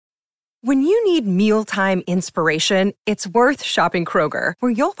When you need mealtime inspiration, it's worth shopping Kroger,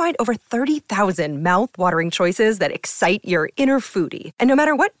 where you'll find over 30,000 mouth-watering choices that excite your inner foodie. And no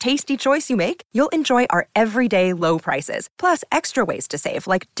matter what tasty choice you make, you'll enjoy our everyday low prices, plus extra ways to save,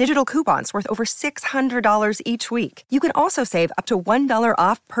 like digital coupons worth over $600 each week. You can also save up to $1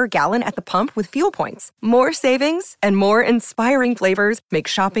 off per gallon at the pump with fuel points. More savings and more inspiring flavors make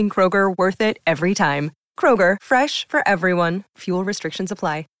shopping Kroger worth it every time. Kroger, fresh for everyone. Fuel restrictions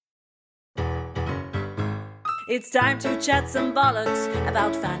apply. It's time to chat some bollocks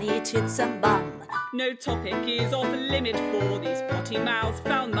about fanny tits and bum. No topic is off limit for these potty-mouthed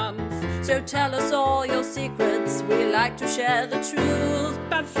foul mums. So tell us all your secrets, we like to share the truth.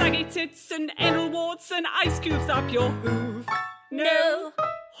 Bad saggy tits and anal warts and ice cubes up your hoof. No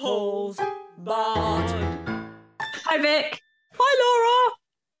holes barred. Hi Vic. Hi Laura.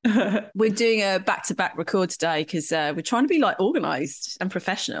 We're doing a back-to-back record today because we're trying to be like organised and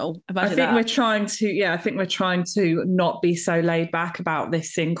professional. I think we're trying to not be so laid back about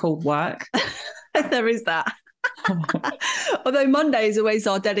this thing called work. There is that. Although Monday is always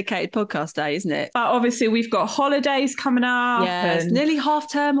our dedicated podcast day, isn't it? But obviously we've got holidays coming up. Yeah, it's nearly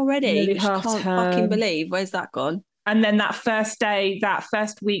half term already. Nearly which half I can't term. fucking believe. Where's that gone? And then that first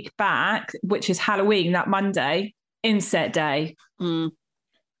week back, which is Halloween, that Monday, inset day.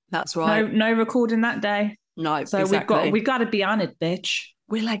 That's right. No recording that day. No, so exactly. we've got to be on it, bitch.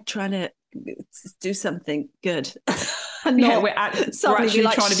 We're like trying to do something good. We're actually trying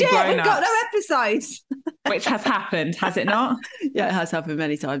to be grown we've ups. got no episodes. Which has happened, has it not? Yeah, it has happened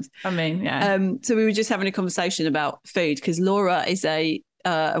many times. I mean, yeah. So we were just having a conversation about food because Laura is a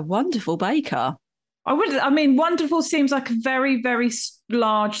wonderful baker. Wonderful seems like a very, very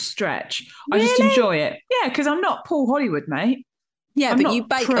large stretch. Really? I just enjoy it. Yeah, because I'm not Paul Hollywood, mate. Yeah, I'm but you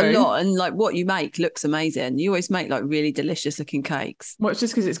bake true. a lot and like what you make looks amazing. You always make like really delicious looking cakes. Well, it's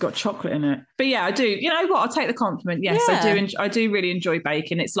just because it's got chocolate in it. But yeah, I do. You know what? I'll take the compliment. Yes, Yeah. I do really enjoy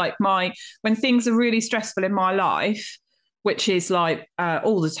baking. It's like when things are really stressful in my life, which is like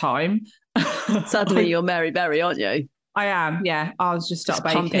all the time. Suddenly you're Mary Berry, aren't you? I am, yeah. I'll just start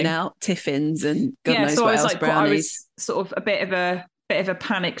baking. Pumping out tiffins and God knows so what I was else, brownies. I was sort of a bit of a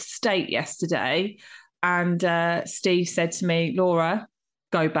panicked state yesterday, and Steve said to me, Laura,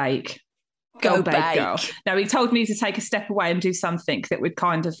 go bake. Go bake, bake. girl. Now, he told me to take a step away and do something that would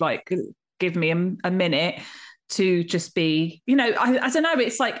kind of like give me a minute to just be, I don't know,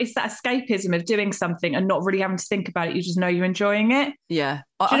 it's that escapism of doing something and not really having to think about it. You just know you're enjoying it. Yeah.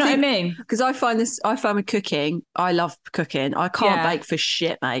 Do you know what I mean? Because I find with cooking, I love cooking. I can't bake for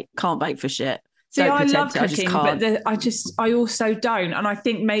shit, mate. Can't bake for shit. See, I love I just cooking, can't. but I also don't. And I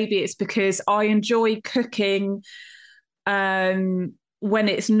think maybe it's because I enjoy cooking when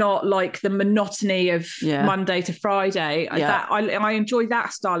it's not like the monotony of Monday to Friday. I enjoy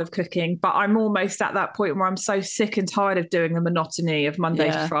that style of cooking, but I'm almost at that point where I'm so sick and tired of doing the monotony of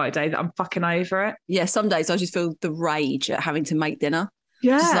Monday to Friday that I'm fucking over it. Yeah, some days I just feel the rage at having to make dinner.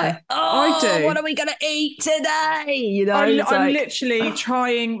 Yeah, just like, I do. What are we going to eat today? I'm literally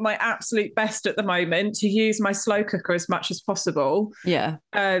trying my absolute best at the moment to use my slow cooker as much as possible. Yeah.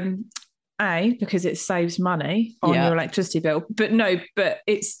 Because it saves money on your electricity bill. But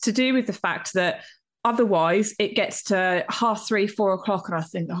it's to do with the fact that otherwise it gets to 3:30, 4 o'clock and I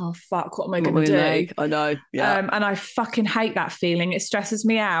think, oh, fuck, what am I going to do? I know. Yeah. And I fucking hate that feeling. It stresses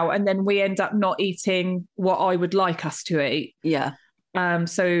me out. And then we end up not eating what I would like us to eat. Yeah.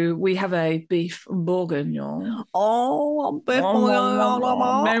 So we have a beef bourguignon. Beef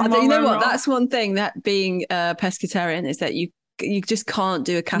bourguignon. You know what? That's one thing that being a pescatarian is that you just can't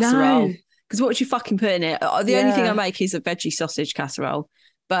do a casserole. Because what would you fucking put in it? The only thing I make is a veggie sausage casserole.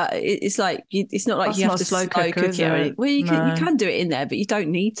 But it's like, it's not like That's you have not to slow cook is it. it? Well, you can do it in there, but you don't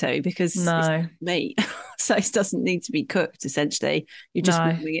need to because it's meat. So it doesn't need to be cooked, essentially. You're just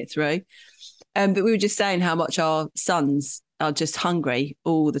moving it through. But we were just saying how much our sons are just hungry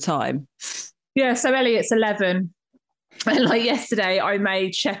all the time. Yeah, so Elliot's 11. And like yesterday, I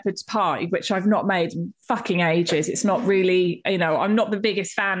made shepherd's pie, which I've not made in fucking ages. It's not really, I'm not the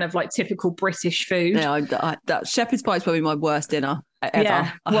biggest fan of like typical British food. Yeah, that shepherd's pie is probably my worst dinner ever.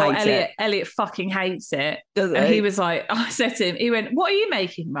 Yeah. I hate it. Elliot fucking hates it. Does And he? he was like, I said to him, he went, what are you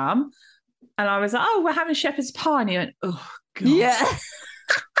making, Mum? And I was like, oh, we're having shepherd's pie. And he went, oh, God. Yeah.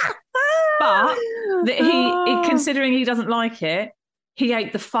 But he considering he doesn't like it, he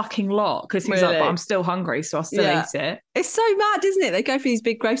ate the fucking lot because he's like, but I'm still hungry, so I'll still eat it. It's so mad, isn't it? They go for these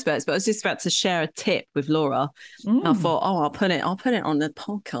big growth spurts. But I was just about to share a tip with Laura. I thought, I'll put it on the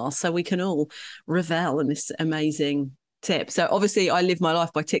podcast so we can all revel in this amazing tip. So obviously I live my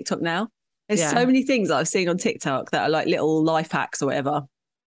life by TikTok now. There's so many things that I've seen on TikTok that are like little life hacks or whatever.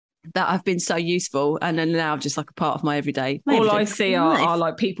 that have been so useful and are now just like a part of my everyday. All I see are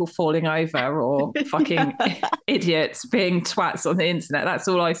like people falling over or fucking idiots being twats on the internet. That's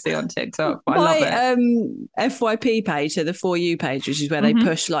all I see on TikTok. But I love it. FYP page, so the For You page, which is where they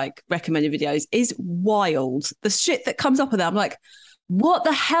push like recommended videos, is wild. The shit that comes up with that, I'm like, what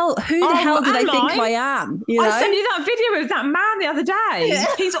the hell? Who the hell do they think I am? You know? I sent you that video of that man the other day. Yeah.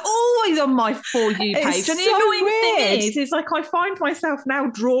 He's always on my For You page. It's and the so annoying weird. thing is, it's like I find myself now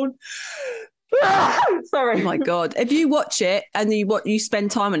drawn. Sorry. Oh my God. If you watch it and you spend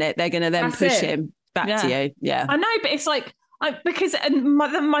time on it, they're going to then push him back to you. Yeah. I know, but it's like, because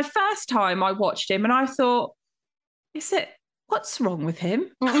my first time I watched him and I thought, what's wrong with him?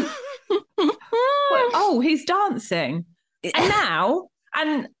 Oh, he's dancing.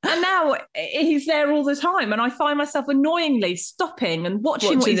 And now he's there all the time, and I find myself annoyingly stopping and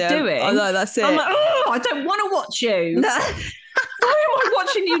watching what he's doing. I know, that's it. I'm like, oh, I don't want to watch you. Why am I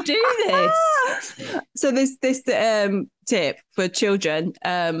watching you do this? So this tip for children,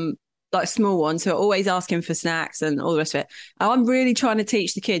 like small ones who are always asking for snacks and all the rest of it. I'm really trying to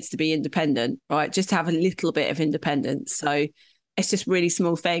teach the kids to be independent, right? Just to have a little bit of independence. So it's just really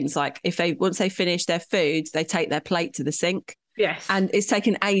small things. Like once they finish their food, they take their plate to the sink. Yes. And it's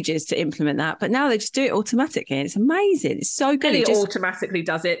taken ages to implement that. But now they just do it automatically. And it's amazing. It's so good. It automatically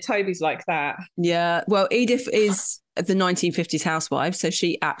does it. Toby's like that. Yeah. Well, Edith is the 1950s housewife, so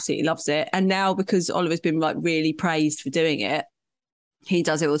she absolutely loves it. And now, because Oliver's been like really praised for doing it, he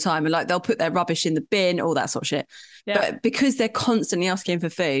does it all the time. And like they'll put their rubbish in the bin, all that sort of shit. Yeah. But because they're constantly asking for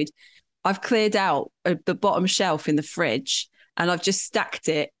food, I've cleared out the bottom shelf in the fridge. And I've just stacked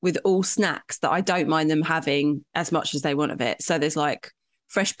it with all snacks that I don't mind them having as much as they want of it. So there's like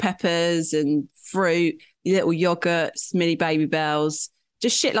fresh peppers and fruit, little yogurts, mini Baby Bells,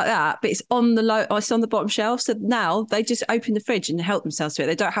 just shit like that. But it's on the bottom shelf. So now they just open the fridge and help themselves to it.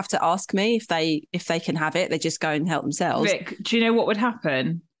 They don't have to ask me if they can have it. They just go and help themselves. Vic, do you know what would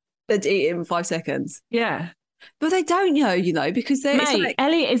happen? They'd eat it in 5 seconds. Yeah, but they don't know, because they're. Mate,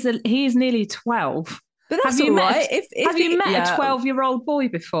 Elliot is nearly 12. But that's all right. Have you met a 12-year-old boy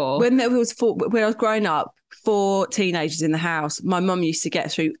before? When I was growing up, 4 teenagers in the house, my mum used to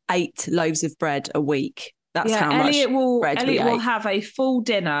get through 8 loaves of bread a week. That's how much bread we ate. Elliot will have a full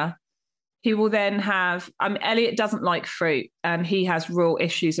dinner. He will then have... Elliot doesn't like fruit, and he has real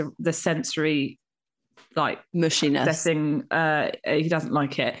issues of the sensory, like... mushiness. He doesn't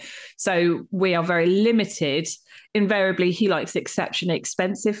like it. So we are very limited. Invariably, he likes exceptionally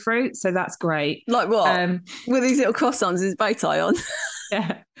expensive fruit, so that's great. Like what? With these little croissants with his bow tie on.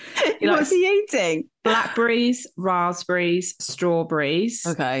 Yeah. What's he eating? Blackberries, raspberries, strawberries.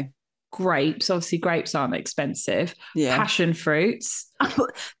 Okay. Grapes. Obviously, grapes aren't expensive. Yeah. Passion fruits.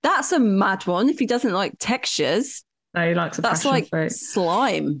 That's a mad one. If he doesn't like textures. No, he likes passion fruit. That's like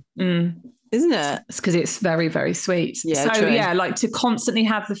slime. Isn't it? It's because it's very, very sweet. Yeah, so, yeah, like to constantly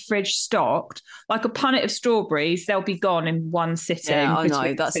have the fridge stocked, like a punnet of strawberries, they'll be gone in one sitting. Yeah, I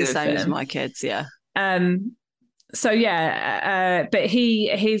know. That's the same as my kids, yeah. So, yeah, but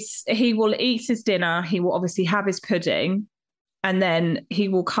he will eat his dinner. He will obviously have his pudding, and then he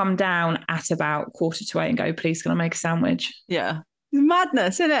will come down at about 7:45 and go, please, can I make a sandwich? Yeah.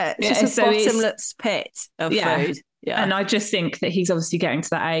 Madness, isn't it? It's just a bottomless pit of food. Yeah. And I just think that he's obviously getting to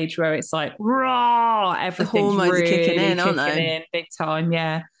that age where it's like, raw, everything's the hormones really kicking in, aren't they? Big time,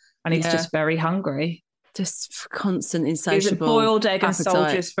 yeah. And he's just very hungry. Just constant insatiable. He's a boiled egg and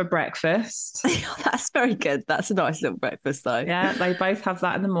soldiers for breakfast. That's very good. That's a nice little breakfast, though. Yeah, they both have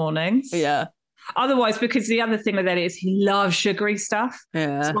that in the mornings. Yeah. Otherwise, because the other thing with Elliot is he loves sugary stuff.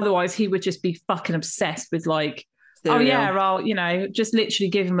 Yeah. So otherwise, he would just be fucking obsessed with like, cereal. Oh yeah, I'll just literally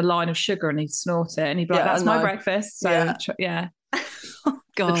give him a line of sugar and he'd snort it and he'd be like, that's my breakfast. So yeah. Oh,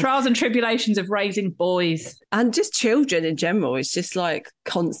 God. The trials and tribulations of raising boys. And just children in general. It's just like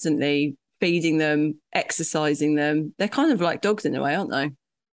constantly feeding them, exercising them. They're kind of like dogs in a way, aren't they?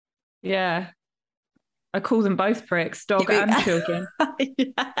 Yeah. I call them both pricks, dog and children.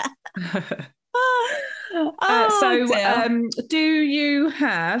 Do you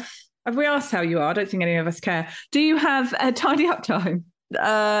have we asked how you are? I don't think any of us care. Do you have a tidy up time?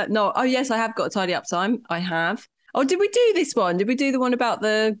 No. Oh, yes, I have got a tidy up time. I have. Oh, did we do this one? Did we do the one about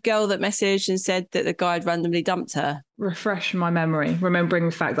the girl that messaged and said that the guy had randomly dumped her? Refresh my memory, remembering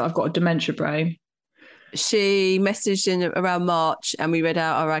the fact that I've got a dementia brain. She messaged in around March and we read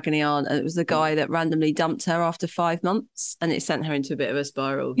out our agony aunt, and it was the guy that randomly dumped her after 5 months, and it sent her into a bit of a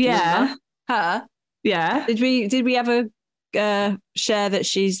spiral. Yeah. Her? Yeah. Did we ever share that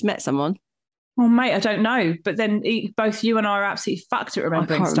she's met someone? Well, mate, I don't know. But then both you and I are absolutely fucked at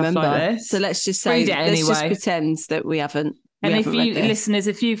remembering stuff like this. So let's just say, let's just pretend that we haven't. And if you listeners,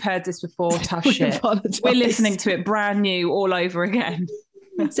 if you've heard this before, tough shit. We're listening to it brand new all over again.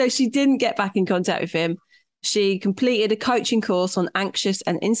 So she didn't get back in contact with him. She completed a coaching course on anxious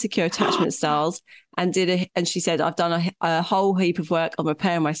and insecure attachment styles and she said, I've done a whole heap of work on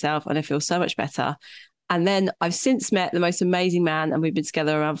repairing myself and I feel so much better. And then I've since met the most amazing man and we've been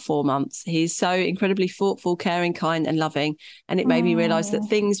together around 4 months. He's so incredibly thoughtful, caring, kind and loving. And it made me realise that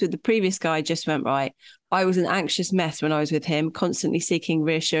things with the previous guy just went right. I was an anxious mess when I was with him, constantly seeking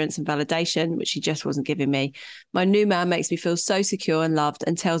reassurance and validation, which he just wasn't giving me. My new man makes me feel so secure and loved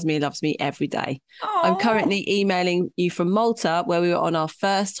and tells me he loves me every day. Aww. I'm currently emailing you from Malta, where we were on our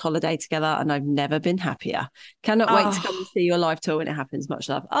first holiday together, and I've never been happier. Cannot wait to come and see your live tour when it happens. Much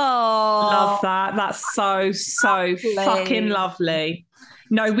love. Oh, love that. That's so fucking lovely.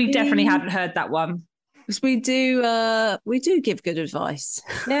 No, we definitely hadn't heard that one. Because we do give good advice.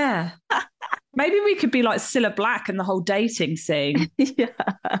 Yeah. Maybe we could be like Cilla Black and the whole dating scene. Yeah.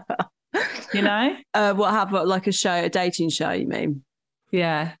 You know? What happened? Like a dating show, you mean?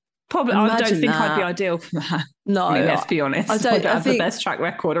 Yeah. Probably. I don't think I'd be ideal for that. No. I mean, let's be honest. I don't have the best track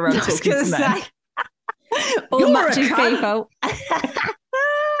record around talking to men. All matching people.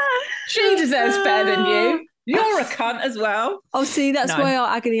 She deserves better than you. You're a cunt as well. Oh, see, that's why our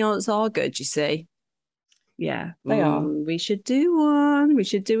agony aunts are good, you see. Yeah, they are. We should do one. We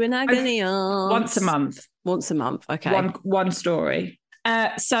should do an agony aunt. Once a month. Once a month, okay. One story.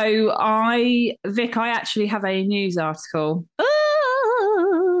 So Vic, I actually have a news article.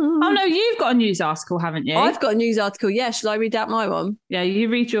 Oh, no, you've got a news article, haven't you? I've got a news article, yeah. Shall I read out my one? Yeah, you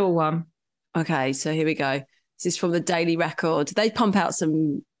read your one. Okay, so here we go. This is from the Daily Record. They pump out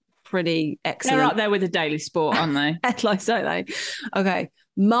some pretty excellent... They're up there with the Daily Sport, aren't they? Headlines, don't they? Okay.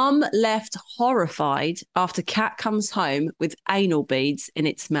 Mum left horrified after cat comes home with anal beads in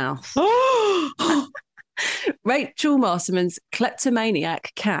its mouth. Rachel Masterman's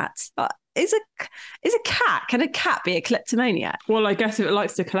kleptomaniac cat is a cat. Can a cat be a kleptomaniac? Well, I guess if it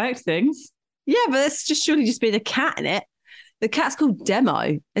likes to collect things. Yeah, but that's just surely just being a cat in it. The cat's called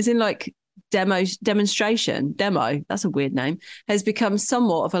Demo, as in like demonstration. Demo, that's a weird name, has become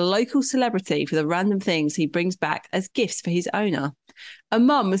somewhat of a local celebrity for the random things he brings back as gifts for his owner. A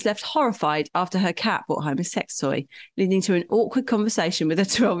mum was left horrified after her cat brought home a sex toy, leading to an awkward conversation with her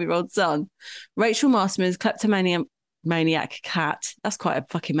 12-year-old son. Rachel Masterman's kleptomaniac cat, that's quite a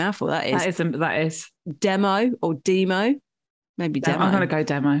fucking mouthful, that is. That is. Demo or Demo. Maybe Demo. I'm going to go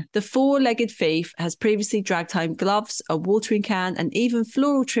Demo. The four-legged thief has previously dragged home gloves, a watering can, and even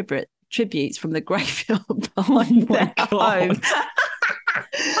floral tributes from the graveyard behind their home.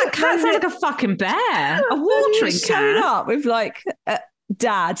 That cat sounds like a fucking bear. A watering can. Up with like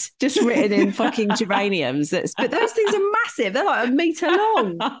dad just written in fucking geraniums. But those things are massive. They're like 1 meter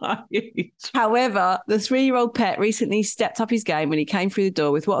long. However, the 3-year-old pet recently stepped up his game when he came through the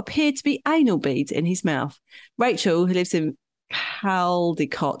door with what appeared to be anal beads in his mouth. Rachel, who lives in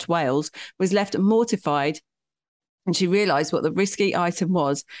Caldicot, Wales, was left mortified. And she realised what the risky item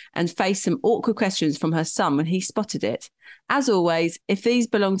was and faced some awkward questions from her son when he spotted it. As always, if these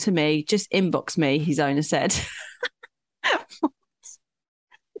belong to me, just inbox me, his owner said.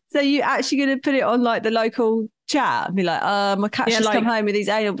 So you actually going to put it on like the local chat and be like, my cat's just come home with these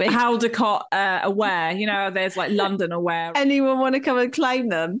anal beads. Caldicot aware, you know, there's like London aware. Anyone want to come and claim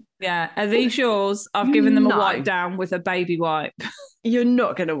them? Yeah. Are these yours? I've given them a wipe down with a baby wipe. You're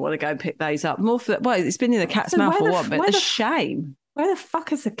not going to want to go and pick those up. More for well, it's been in the cat's mouth for what? But a shame. Where the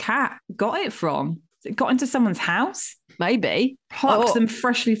fuck has the cat got it from? Has it got into someone's house? Maybe. Plucked them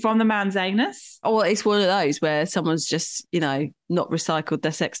freshly from the man's anus? Or it's one of those where someone's just, you know, not recycled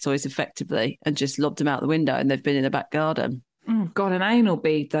their sex toys effectively and just lobbed them out the window and they've been in the back garden. Oh, God, an anal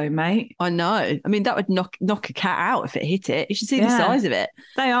bead though, mate. I know. I mean, that would knock a cat out if it hit it. You should see the size of it.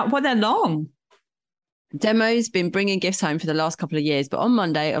 They're long. Demo's been bringing gifts home for the last couple of years, but on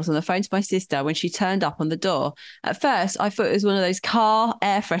Monday I was on the phone to my sister when she turned up on the door. At first, I thought it was one of those car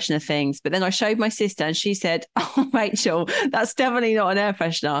air freshener things, but then I showed my sister and she said, "Oh, Rachel, that's definitely not an air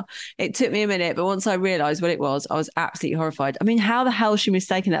freshener." It took me a minute, but once I realised what it was, I was absolutely horrified. I mean, how the hell is she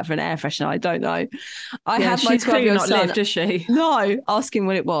mistaken that for an air freshener? I don't know. I had my 12-year-old son. Lived, does she? No, asking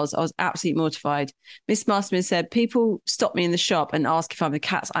what it was. I was absolutely mortified. Miss Masterman said, "People stop me in the shop and ask if I'm the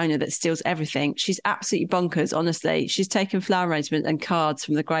cat's owner that steals everything. She's absolutely bonkers, honestly. She's taken flower arrangement and cards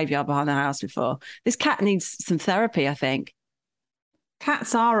from the graveyard behind the house before. This cat needs some therapy, I think."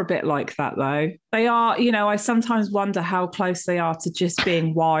 Cats are a bit like that, though. They are, you know, I sometimes wonder how close they are to just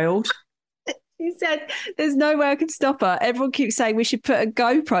being wild. She said, "There's no way I can stop her. Everyone keeps saying we should put a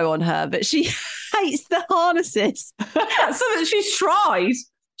GoPro on her, but she hates the harnesses." So that she's tried.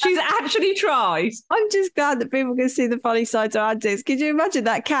 She's actually tried. I'm just glad that people can see the funny side to aunties. Could you imagine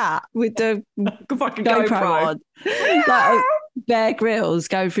that cat with the Fucking GoPro on? Like Bear Grylls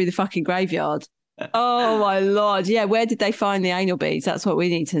going through the fucking graveyard. Oh my Lord. Yeah, where did they find the anal beads? That's what we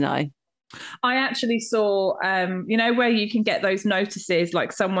need to know. I actually saw, you know, where you can get those notices,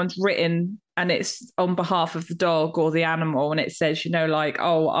 like someone's written and it's on behalf of the dog or the animal, and it says, you know, like,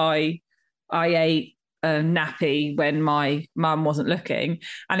 oh, I ate a nappy when my mum wasn't looking.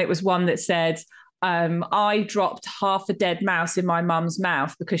 And it was one that said, I dropped half a dead mouse in my mum's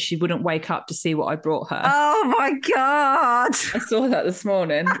mouth because she wouldn't wake up to see what I brought her. Oh my God. I saw that this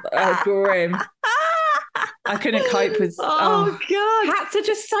morning. Grim. I couldn't cope with. Oh God. Cats are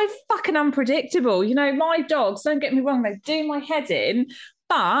just so fucking unpredictable. You know, my dogs, don't get me wrong, they do my head in,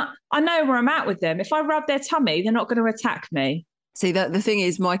 but I know where I'm at with them. If I rub their tummy, they're not going to attack me. See, that the thing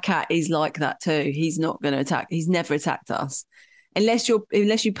is, my cat is like that too. He's not going to attack. He's never attacked us. Unless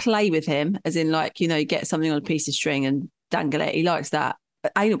you play with him, as in, like, you know, get something on a piece of string and dangle it. He likes that.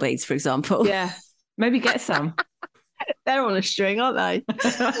 But anal beads, for example. Yeah, maybe get some. They're on a string, aren't they?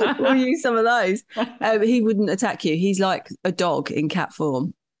 We'll use some of those. He wouldn't attack you. He's like a dog in cat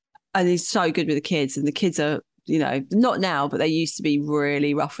form. And he's so good with the kids. And the kids are, you know, not now, but they used to be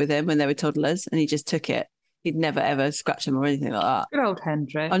really rough with him when they were toddlers. And he just took it. He'd never ever scratch him or anything like that. Good old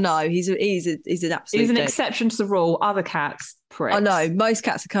Hendrik. I know, he's an absolute. He's an exception to the rule. Other cats, pricks. I know, most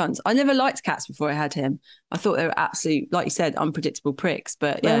cats are cunts. I never liked cats before I had him. I thought they were absolute, like you said, unpredictable pricks.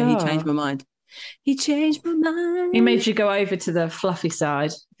 But yeah, He changed my mind. He changed my mind. He made you go over to the fluffy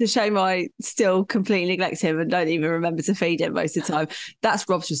side. It's a shame I still completely neglect him and don't even remember to feed him most of the time. That's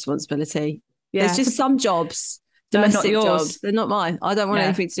Rob's responsibility. Yeah. There's just some jobs. Domestic jobs. They're not mine. I don't want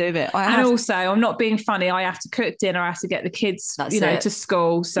anything to do with it. Also, I'm not being funny. I have to cook dinner. I have to get the kids, to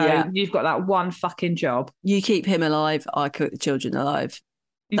school. So you've got that one fucking job. You keep him alive. I cook the children alive.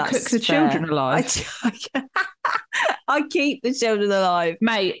 Cook the children alive. I keep the children alive.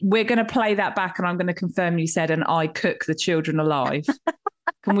 Mate, we're going to play that back and I'm going to confirm you said, and I cook the children alive.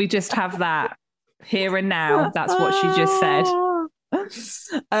 Can we just have that here and now? That's what she just said.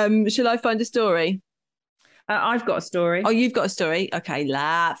 Shall I find a story? I've got a story. Oh, you've got a story? Okay,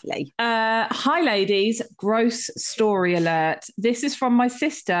 lovely. Hi, ladies. Gross story alert. This is from my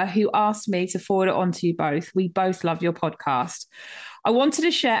sister who asked me to forward it on to you both. We both love your podcast. I wanted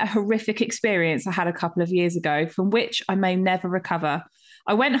to share a horrific experience I had a couple of years ago from which I may never recover.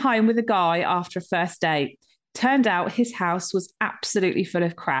 I went home with a guy after a first date. Turned out his house was absolutely full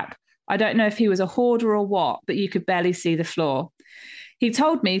of crap. I don't know if he was a hoarder or what, but you could barely see the floor. He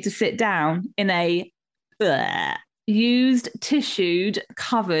told me to sit down in a used, tissued,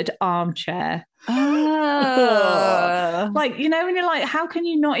 covered armchair. Like, you know, when you're like, how can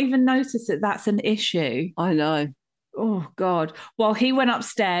you not even notice that that's an issue? I know. Oh, God. Well, he went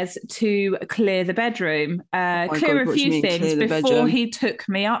upstairs to clear the bedroom, clear a few things before he took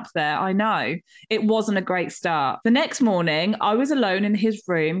me up there. I know. It wasn't a great start. The next morning, I was alone in his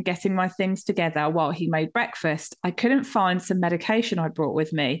room getting my things together while he made breakfast. I couldn't find some medication I brought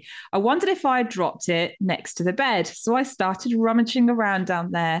with me. I wondered if I had dropped it next to the bed. So I started rummaging around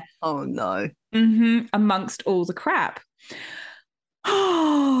down there. Oh, no. Amongst all the crap.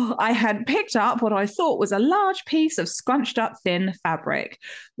 I had picked up what I thought was a large piece of scrunched up thin fabric,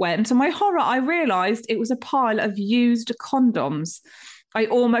 when to my horror I realised it was a pile of used condoms. I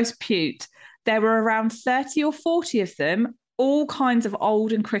almost puked. There were around 30 or 40 of them, all kinds of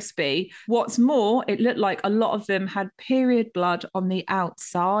old and crispy. What's more, it looked like a lot of them had period blood on the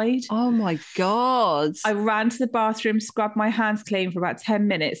outside. Oh my God. I ran to the bathroom, scrubbed my hands clean for about 10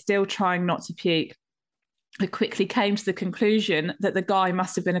 minutes, still trying not to puke. I quickly came to the conclusion that the guy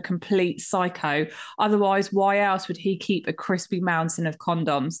must have been a complete psycho. Otherwise, why else would he keep a crispy mountain of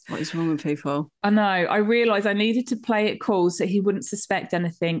condoms? What is wrong with people? I know. I realised I needed to play it cool so he wouldn't suspect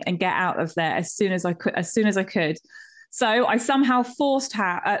anything and get out of there as soon as I could. So I somehow forced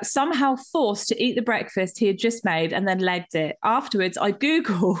to eat the breakfast he had just made and then legged it. Afterwards, I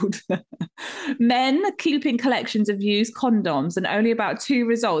Googled men keeping collections of used condoms, and only about 2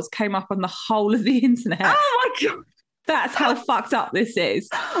 results came up on the whole of the internet. Oh my God. That's how fucked up this is.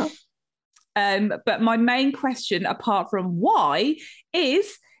 But my main question, apart from why,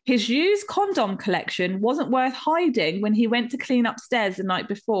 is his used condom collection wasn't worth hiding when he went to clean upstairs the night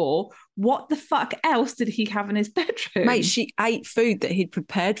before. What the fuck else did he have in his bedroom? Mate, she ate food that he'd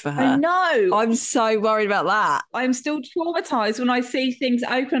prepared for her. I know. I'm so worried about that. I'm still traumatized when I see things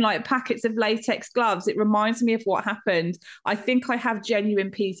open like packets of latex gloves. It reminds me of what happened. I think I have genuine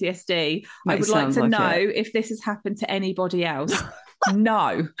PTSD. I would like to know if this has happened to anybody else.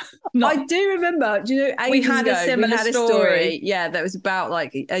 No. I do remember. Do you know? We had a similar story. Yeah, that was about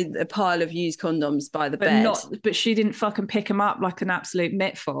like a pile of used condoms by the bed. But she didn't fucking pick them up like an absolute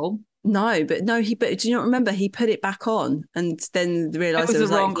mitful. No, but do you not remember? He put it back on and then realised there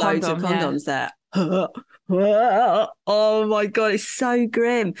was like loads of condoms there. Oh my God, it's so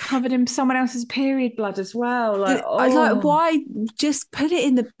grim. Covered in someone else's period blood as well. Like, I was like, why just put it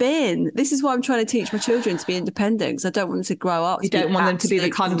in the bin? This is why I'm trying to teach my children to be independent, because I don't want them to grow up. You don't want them to be the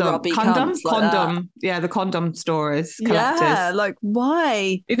condom. Yeah, the condom storers. Collectors. Yeah, like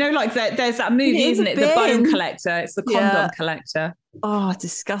why? You know, like there's that movie, isn't it? The bone collector. It's the condom collector. Oh,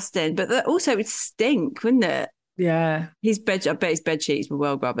 disgusting. But also it'd stink, wouldn't it? Yeah. I bet his bed sheets were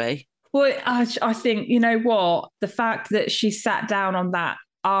well grubby. Well, I think, you know what? The fact that she sat down on that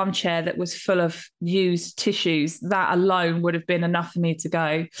armchair that was full of used tissues, that alone would have been enough for me to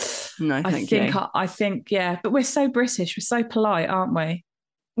go, no, thank you. I think, yeah. But we're so British. We're so polite, aren't we?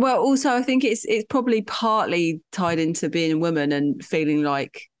 Well, also, I think it's probably partly tied into being a woman and feeling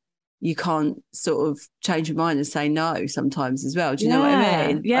like you can't sort of change your mind and say no sometimes as well. Do you know what I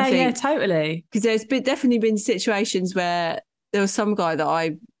mean? Yeah, totally. Because there's definitely been situations where there was some guy that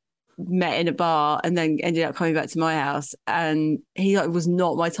I met in a bar and then ended up coming back to my house, and he was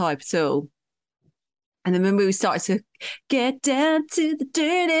not my type at all. And then when we started to get down to the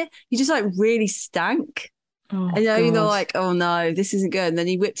dirty, he just like really stank. And you're like, oh no, this isn't good. And then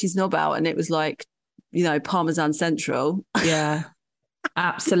he whipped his knob out and it was like, Parmesan Central. Yeah.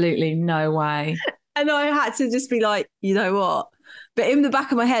 Absolutely no way. And I had to just be like, you know what? But in the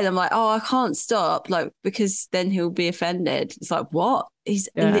back of my head, I'm like, oh, I can't stop, like, because then he'll be offended. It's like, what? He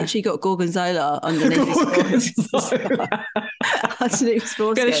literally got gorgonzola underneath his foreskin. Underneath his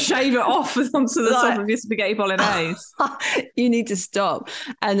foreskin. Going to shave it off onto the top of your spaghetti bolognese. You need to stop.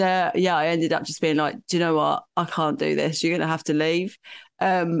 And I ended up just being like, do you know what? I can't do this. You're going to have to leave.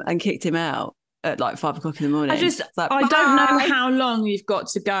 And kicked him out at like 5 o'clock in the morning. I don't know how long you've got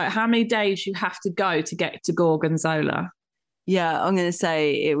to go, how many days you have to go to get to gorgonzola. Yeah, I'm going to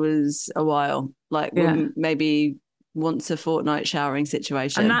say it was a while, like maybe once a fortnight showering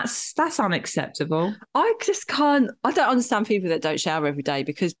situation. And that's unacceptable. I just can't, I don't understand people that don't shower every day,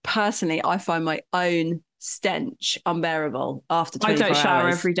 because personally, I find my own stench unbearable after 24 hours. I don't shower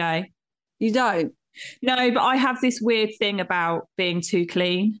every day. You don't? No, but I have this weird thing about being too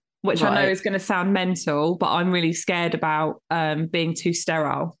clean, which I know is going to sound mental, but I'm really scared about being too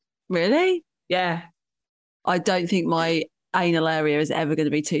sterile. Really? Yeah. I don't think my anal area is ever going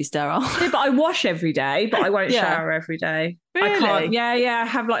to be too sterile. Yeah, but I wash every day, but I won't shower every day. Really? I can't. Yeah. I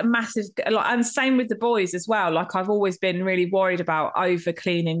have like massive, and same with the boys as well. Like I've always been really worried about over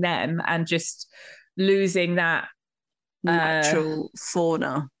cleaning them and just losing that natural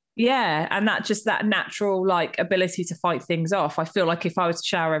fauna. Yeah, and that natural like ability to fight things off. I feel like if I was to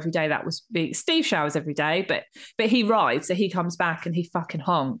shower every day, that was Steve showers every day, but he rides, so he comes back and he fucking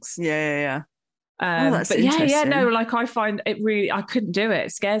honks. Yeah. But no, like I find it really, I couldn't do it.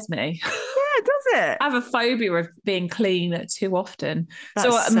 It scares me. Yeah, does it? I have a phobia of being clean too often.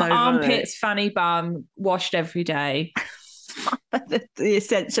 So my armpits, fanny bum, washed every day. the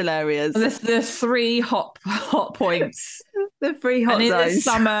essential areas. The 3 hot points. The 3 hot zones. And in the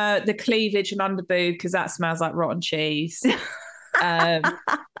summer, the cleavage and under boob, because that smells like rotten cheese.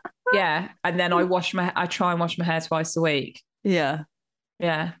 Yeah, and then I try and wash my hair twice a week. Yeah.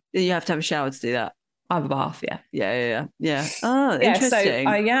 You have to have a shower to do that. I have a bath, yeah. Yeah. Oh, interesting. So,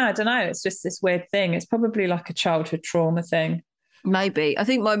 I don't know. It's just this weird thing. It's probably like a childhood trauma thing. Maybe. I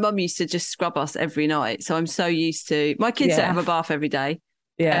think my mum used to just scrub us every night. So I'm so used to... My kids don't have a bath every day.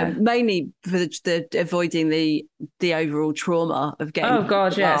 Yeah. Mainly for the avoiding the overall trauma of getting... Oh,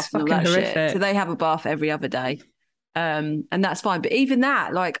 God, yeah. It's fucking horrific. Shit. So they have a bath every other day. And that's fine. But even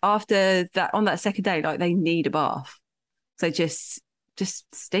that, like after that, on that second day, like they need a bath. So just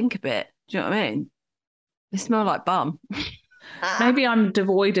stink a bit. Do you know what I mean? They smell like bum. Maybe I'm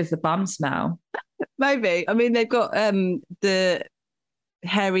devoid of the bum smell. Maybe. I mean, they've got the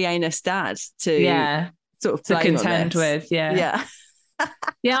hairy anus dad to sort of play contend with. Yeah.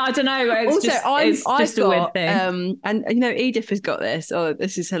 Yeah, I don't know. It's just a weird thing. And Edith has got this. Oh,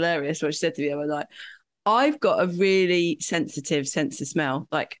 this is hilarious. What she said to me the other night. I've got a really sensitive sense of smell.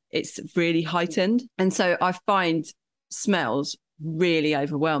 Like it's really heightened, and so I find smells really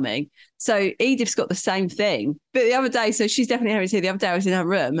overwhelming. So Edith's got the same thing. But the other day, so she's definitely having tea. The other day I was in her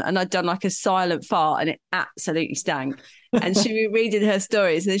room and I'd done like a silent fart and it absolutely stank. And she was reading her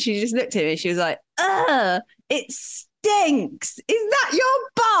stories and then she just looked at me and she was like, it stinks. Is that your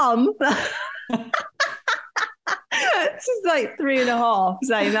bum? She's like 3.5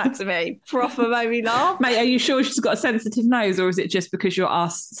 saying that to me. Proper made me laugh. Mate, are you sure she's got a sensitive nose, or is it just because your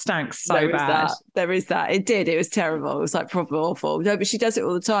ass stanks so bad? There is that. It did. It was terrible. It was like proper awful. No, but she does it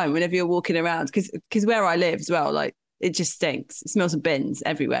all the time whenever you're walking around. Because where I live as well, like it just stinks. It smells of bins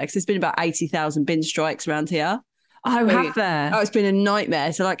everywhere. Because there's been about 80,000 bin strikes around here. Oh, have there? Oh, it's been a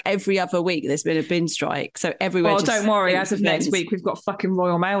nightmare. So like every other week there's been a bin strike. So everywhere. Well, don't worry. As of next week, we've got fucking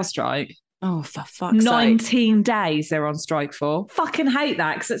Royal Mail strike. Oh, for fuck's 19 sake. days they're on strike for. Fucking hate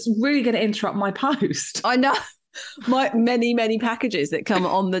that because it's really going to interrupt my post. I know. My many packages that come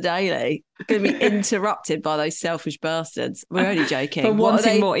on the daily are going to be interrupted by those selfish bastards. We're only joking. For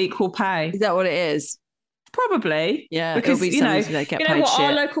wanting more equal pay. Is that what it is? Probably. Yeah. Because, they get you know what?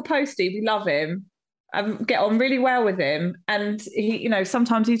 Our local postie, we love him. I get on really well with him. And he, you know,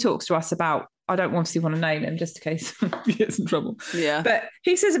 sometimes he talks to us about, I don't want to name him just in case he gets in trouble. Yeah. But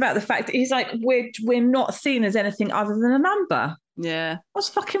he says about the fact that he's like, we're not seen as anything other than a number. Yeah. What's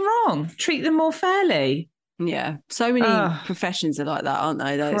fucking wrong? Treat them more fairly. Yeah. So many professions are like that, aren't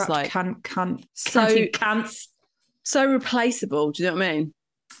they? That it's like cunts. So replaceable. Do you know what I mean?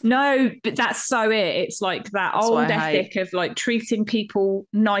 No, but that's so it. It's like that old ethic of like treating people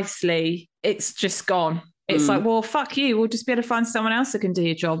nicely. It's just gone. It's like, well, fuck you. We'll just be able to find someone else that can do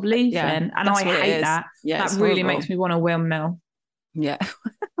your job. Leave then. And I hate that. Yeah, that really makes me want to windmill. Yeah.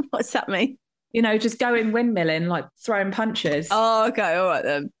 What's that mean? You know, just going windmilling, like throwing punches. Oh, okay. All right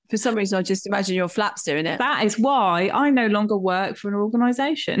then. For some reason, I just imagine your flaps doing it. That is why I no longer work for an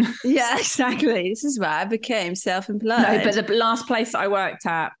organisation. Yeah, exactly. This is why I became self-employed. No, but the last place I worked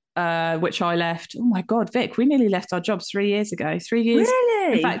at, which I left, oh my God, Vic, we nearly left our jobs 3 years ago. 3 years.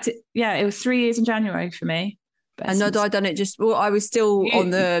 Really? In fact, it was 3 years in January for me. And I'd done it I was still on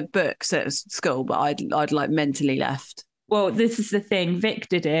the books at school, but I'd like mentally left. Well, this is the thing. Vic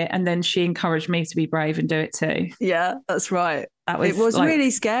did it, and then she encouraged me to be brave and do it too. Yeah, that's right. It was like,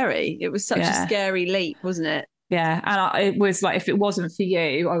 really scary. It was such a scary leap, wasn't it? Yeah, and it was like, if it wasn't for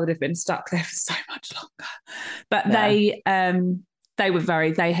you, I would have been stuck there for so much longer. But they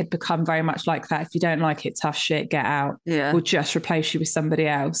had become very much like that. If you don't like it, tough shit, get out. Yeah, we'll just replace you with somebody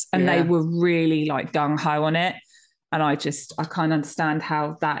else. And they were really like gung ho on it. And I can't understand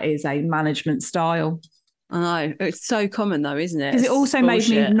how that is a management style. I know. It's so common though, isn't it? Because it also made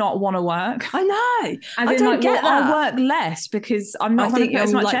me not want to work. I know. I don't get that. I work less because I'm not going to put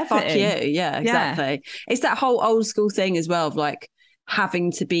as much effort fuck in. You. Yeah, exactly. Yeah. It's that whole old school thing as well of like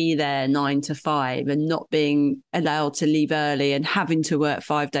having to be there 9 to 5 and not being allowed to leave early and having to work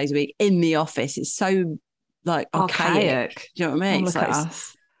 5 days a week in the office. It's so like archaic. Do you know what I mean? Look at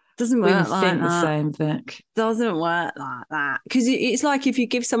us. Doesn't work like think that. The same, Vic. Doesn't work like that. Because it's like if you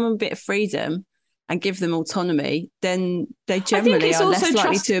give someone a bit of freedom and give them autonomy, then they generally are less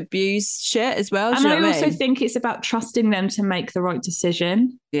likely to abuse shit as well. And I also think it's about trusting them to make the right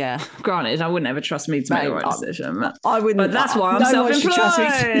decision. Yeah. Granted, I wouldn't ever trust me to make the right decision. I wouldn't. But that's why I'm self-employed. Trust me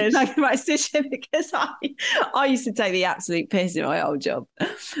to make the right decision because I used to take the absolute piss in my old job.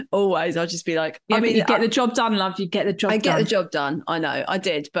 Always. I'd just be like, you get the job done, love. You get the job done. I get the job done. I know. I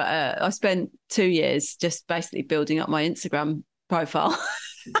did. But I spent 2 years just basically building up my Instagram profile.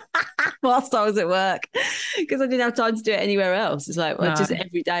 Whilst I was at work because I didn't have time to do it anywhere else. It's like just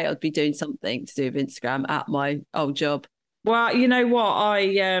every day I'd be doing something to do with Instagram at my old job. Well, you know what?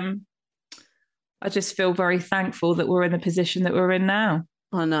 I just feel very thankful that we're in the position that we're in now.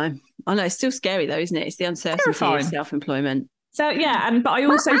 I know. It's still scary though, isn't it? It's the uncertainty of self-employment. So yeah, but I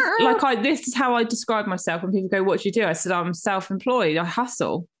also this is how I describe myself when people go, "What do you do?" I said, "I'm self-employed. I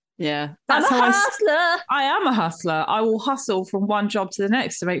hustle." Yeah, that's how hustler. I am a hustler. I will hustle from one job to the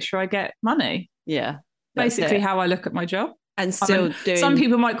next to make sure I get money. Yeah, basically how I look at my job. And still doing. Some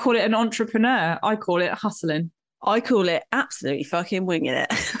people might call it an entrepreneur. I call it hustling. I call it absolutely fucking winging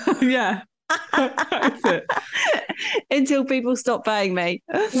it. Yeah. That's it. Until people stop paying me.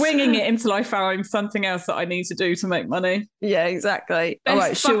 Winging it until I find something else that I need to do to make money. Yeah, exactly. Best all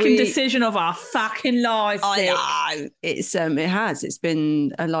right, fucking decision of our fucking lives. I know. It's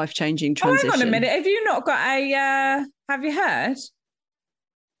been a life-changing transition. Oh, hang on a minute. Have you not got have you heard?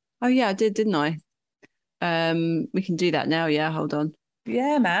 Oh yeah, I did, didn't I? We can do that now, yeah. Hold on.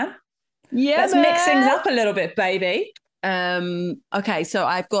 Yeah, man. Yeah. Let's mix things up a little bit, baby. Okay, so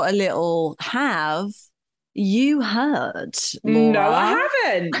I've got a little have you heard, Laura? No, I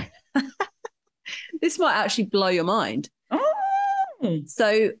haven't. This might actually blow your mind. Oh.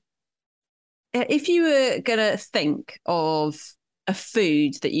 So if you were going to think of a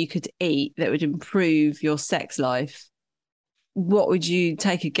food that you could eat that would improve your sex life, what would you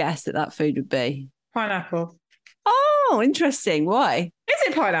take a guess that food would be? Pineapple. Oh, interesting. Why? Is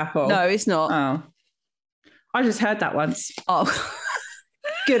it pineapple? No, it's not. Oh. I just heard that once. Oh,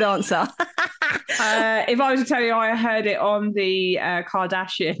 good answer. If I was to tell you I heard it on the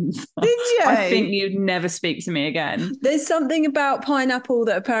Kardashians, did you? I think you'd never speak to me again. There's something about pineapple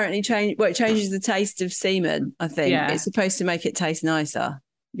that apparently it changes the taste of semen. I think it's supposed to make it taste nicer.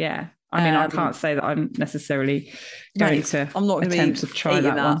 Yeah. I mean, I can't say that I'm necessarily going to I'm not attempt to try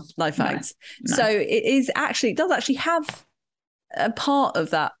that one. No thanks. No. So it does actually have a part of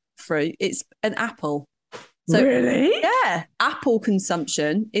that fruit. It's an apple. So, really? Yeah. Apple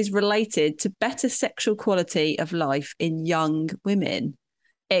consumption is related to better sexual quality of life in young women.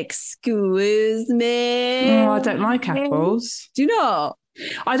 Excuse me. Oh, I don't like apples. Do you not?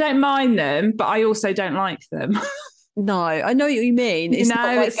 I don't mind them, but I also don't like them. No, I know what you mean. It's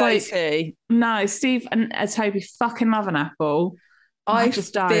not like it's like, no, Steve and Toby fucking love an apple. I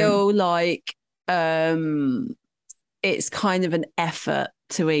just feel like it's kind of an effort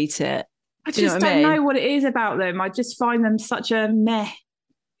to eat it. I just don't know what it is about them. I just find them such a meh,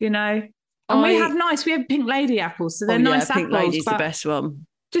 you know. And we have Pink Lady apples, so they're nice apples. Pink Lady's the best one.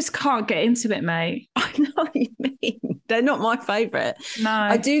 Just can't get into it, mate. I know what you mean. They're not my favourite. No.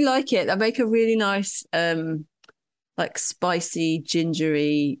 I do like it. They make a really nice like spicy,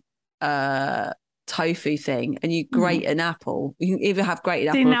 gingery tofu thing, and you grate an apple. You can either have grated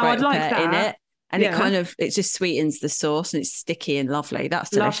apple or grated pear in it. And it just sweetens the sauce, and it's sticky and lovely. That's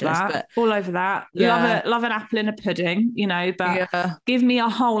delicious. Love that. But all over that. Yeah. Love an apple in a pudding, you know, but give me a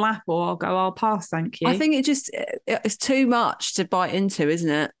whole apple, I'll pass, thank you. I think it's too much to bite into, isn't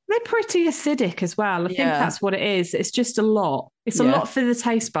it? They're pretty acidic as well. I think that's what it is. It's just a lot. It's a lot for the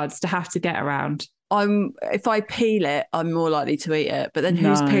taste buds to have to get around. If I peel it, I'm more likely to eat it. But then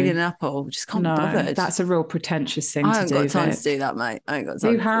who's peeling an apple? Just can't be bothered. That's a real pretentious thing to do. I haven't got time to do that, mate. I ain't got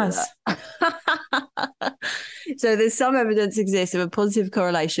time. Who has? So there's some evidence exists of a positive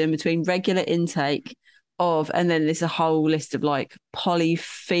correlation between regular intake of, and then there's a whole list of like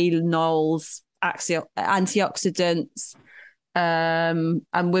polyphenols, antioxidants, and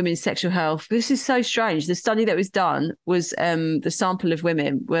women's sexual health. This is so strange. The study that was done was the sample of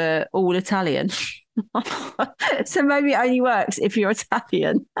women were all Italian. So maybe it only works if you're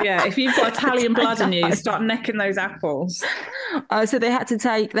Italian. Yeah, if you've got Italian blood in you, start necking those apples. So they had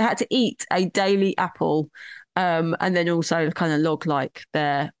to eat a daily apple, and then also kind of log like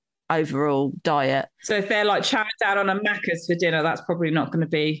their overall diet. So if they're like chowing down on a Macca's for dinner, that's probably not going to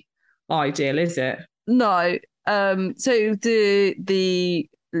be ideal, is it? No. So the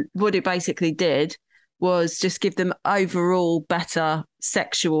what it basically did was just give them overall better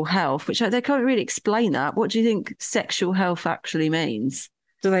sexual health, which they can't really explain that. What do you think sexual health actually means?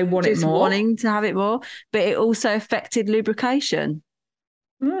 Do they want just it more? Wanting to have it more, but it also affected lubrication.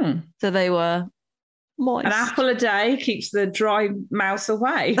 So they were moist. An apple a day keeps the dry mouse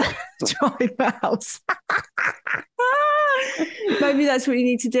away. Dry mouse. Maybe that's what you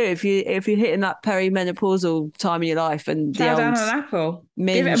need to do if you're hitting that perimenopausal time of your life and the old down an apple.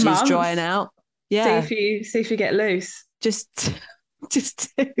 Minge is drying out. Yeah. See if you get loose. Just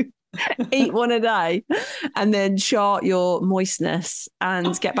eat one a day and then chart your moistness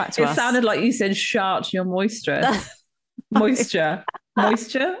and get back to us. It sounded like you said chart your moisture. Moisture. I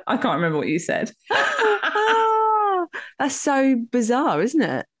can't remember what you said. That's so bizarre, isn't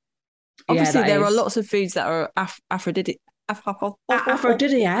it? Obviously, there are lots of foods that are aphrodisiacs,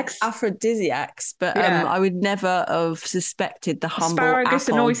 but I would never have suspected the humble asparagus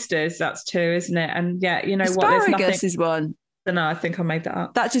apple. And oysters. That's two, isn't it? And yeah, you know asparagus is one. No, I think I made that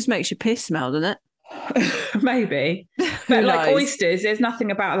up. That just makes your piss smell, doesn't it? Maybe, but like oysters, there's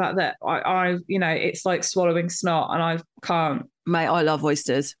nothing about that I it's like swallowing snot, and I can't. Mate, I love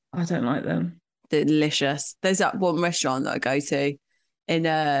oysters. I don't like them. They're delicious. There's that one restaurant that I go to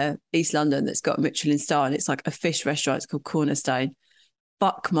in East London that's got a Michelin star, and it's like a fish restaurant. It's called Cornerstone.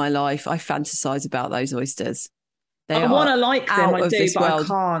 Fuck my life. I fantasize about those oysters. I want to like them, I do, but I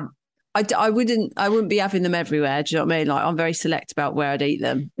can't. I wouldn't be having them everywhere. Do you know what I mean? Like, I'm very select about where I'd eat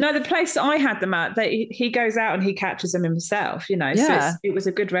them. No, the place that I had them at, he goes out and he catches them himself, you know. Yeah. So it was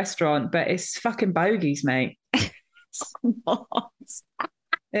a good restaurant, but it's fucking bogies, mate. It's not.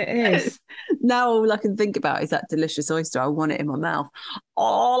 It is. Now all I can think about is that delicious oyster. I want it in my mouth.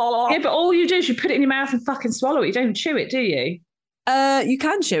 Yeah, but all you do is you put it in your mouth and fucking swallow it. You don't chew it, do you? You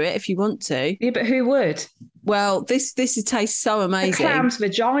can chew it if you want to. Yeah, but who would? Well, this tastes so amazing. A clam's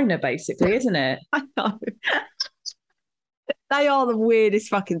vagina, basically, isn't it? I know. They are the weirdest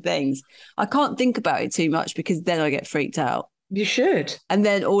fucking things. I can't think about it too much because then I get freaked out. You should. And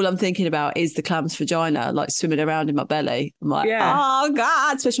then all I'm thinking about is the clam's vagina, like swimming around in my belly. I'm like, oh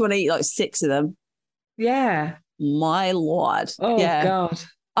God, especially when I eat like 6 of them. Yeah. My Lord. Oh, yeah. God.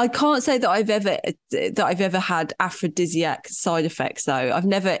 I can't say that I've ever had aphrodisiac side effects though. I've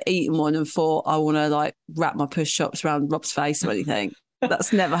never eaten one and thought I want to like wrap my push chops around Rob's face or anything.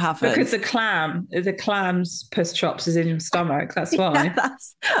 That's never happened. Because the clam's push chops is in your stomach. That's why. Yeah,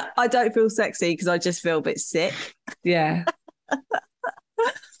 I don't feel sexy because I just feel a bit sick. Yeah.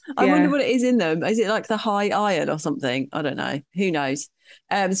 I wonder what it is in them. Is it like the high iron or something? I don't know. Who knows?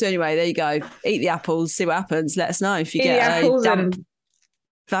 So anyway, there you go. Eat the apples, see what happens. Let us know if you get a damp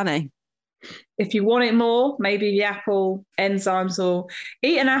fanny. If you want it more, maybe the apple enzymes, or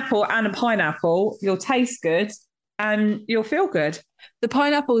eat an apple and a pineapple. You'll taste good and you'll feel good. The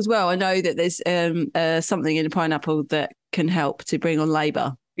pineapple as well. I know that there's something in the pineapple that can help to bring on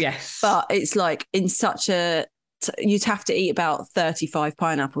labour. Yes. But it's like in such a... You'd have to eat about 35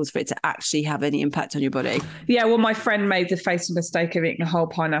 pineapples for it to actually have any impact on your body. Yeah, well, my friend made the fatal mistake of eating a whole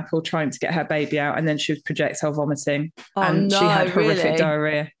pineapple trying to get her baby out, and then she was projectile vomiting. Oh, and no, she had horrific really?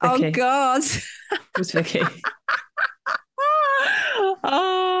 diarrhea. Vicky. Oh, God. It was Vicky.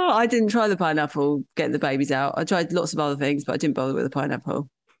 Oh, I didn't try the pineapple, getting the babies out. I tried lots of other things, but I didn't bother with the pineapple.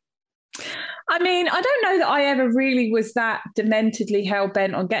 I mean, I don't know that I ever really was that dementedly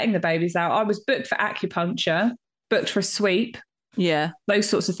hell-bent on getting the babies out. I was booked for acupuncture, booked for a sweep, those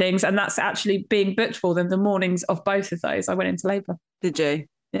sorts of things. And that's actually being booked for them the mornings of both of those. I went into labour. Did you?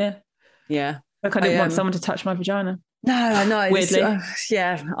 Yeah. Yeah. Like I didn't want someone to touch my vagina. No, I know. Weirdly.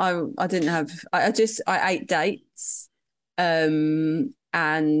 I didn't have... I ate dates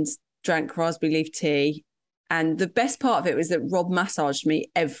and drank raspberry leaf tea. And the best part of it was that Rob massaged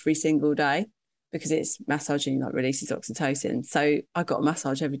me every single day, because it's massaging like releases oxytocin. So I got a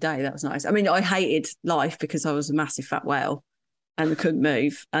massage every day. That was nice. I mean, I hated life because I was a massive fat whale and I couldn't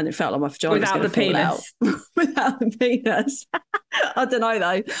move, and it felt like my vagina without was the penis. Without the penis. I don't know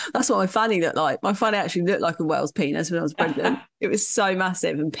though. That's what my fanny looked like. My fanny actually looked like a whale's penis when I was pregnant. It was so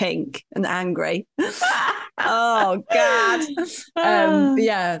massive and pink and angry. Oh God.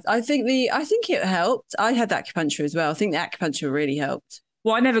 Yeah, I think it helped. I had acupuncture as well. I think the acupuncture really helped.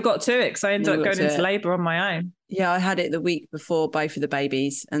 Well, I never got to it because I ended up going into labour on my own. Yeah, I had it the week before both of the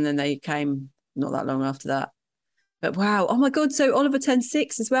babies, and then they came not that long after that. But wow, oh my God! So Oliver turned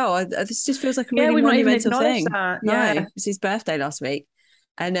 6 as well. This just feels like a really monumental thing. That. Yeah, no, it's his birthday last week,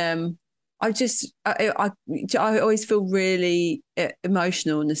 and I always feel really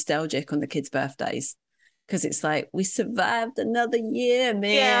emotional and nostalgic on the kids' birthdays, because it's like, we survived another year,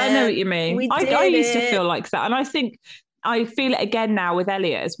 man. Yeah, I know what you mean. I used to feel like that, and I think I feel it again now with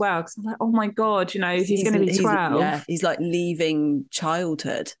Elliot as well, because I'm like, oh my God, you know, he's going to be 12. Yeah, he's like leaving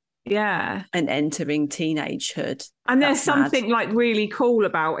childhood. Yeah. And entering teenagehood. And there's something like really cool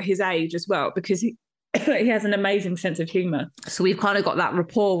about his age as well, because he has an amazing sense of humour. So we've kind of got that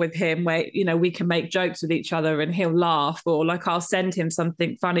rapport with him where, you know, we can make jokes with each other and he'll laugh, or like I'll send him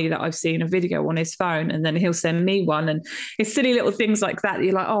something funny that I've seen a video on his phone, and then he'll send me one. And it's silly little things like that.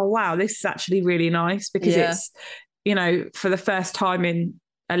 You're like, oh, wow, this is actually really nice, because it's, you know, for the first time in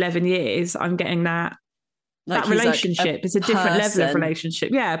 11 years, I'm getting that. Like that relationship is a different level of relationship.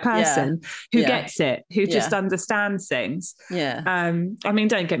 Yeah, a person who gets it, who just understands things. Yeah. I mean,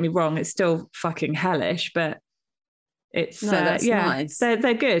 don't get me wrong, it's still fucking hellish, but it's nice.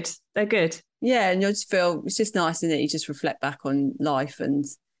 They're good. They're good. Yeah, and you'll just feel it's just nice, isn't it? You just reflect back on life and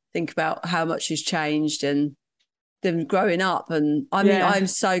think about how much has changed and them growing up. And I mean, I'm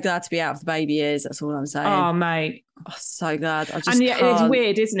so glad to be out of the baby years. That's all I'm saying. Oh, mate. Oh, so glad. It's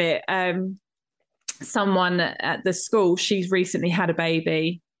weird, isn't it? Someone at the school, she's recently had a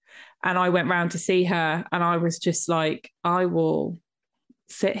baby, and I went round to see her, and I was just like, I will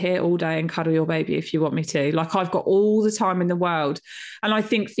sit here all day and cuddle your baby if you want me to. Like, I've got all the time in the world. And I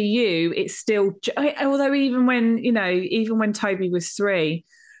think for you, it's still, although even when Toby was 3,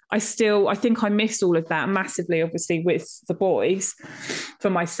 I think I missed all of that massively, obviously, with the boys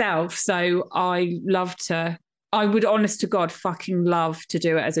for myself. So I would, honest to God, fucking love to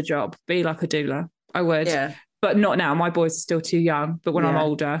do it as a job, be like a doula. I would, but not now. My boys are still too young. But when I'm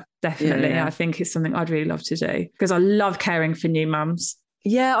older, definitely, I think it's something I'd really love to do, because I love caring for new mums.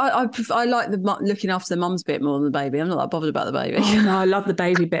 Yeah, I like looking after the mums bit more than the baby. I'm not that bothered about the baby. Oh, no, I love the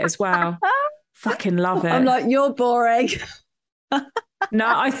baby bit as well. Fucking love it. I'm like, you're boring. No,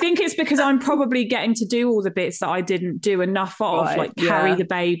 I think it's because I'm probably getting to do all the bits that I didn't do enough of, like carry the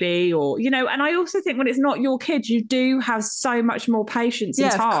baby, or, you know, and I also think when it's not your kid, you do have so much more patience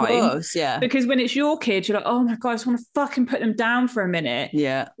and time. Of course, because when it's your kid, you're like, oh my God, I just want to fucking put them down for a minute.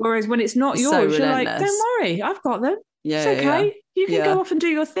 Yeah. Whereas when it's not yours, you're like, don't worry, I've got them. Yeah, it's okay. Yeah. You can go off and do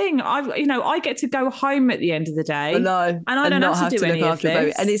your thing. I get to go home at the end of the day. I know. And I don't have to do any of this.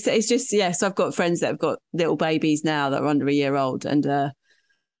 Baby. And it's just, so I've got friends that have got little babies now that are under a year old, and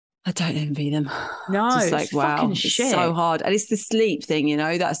I don't envy them. No, just like, it's wow, fucking it's shit. so hard. And it's the sleep thing, you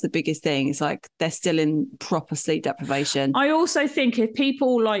know, that's the biggest thing. It's like they're still in proper sleep deprivation. I also think if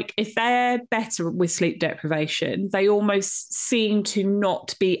people if they're better with sleep deprivation, they almost seem to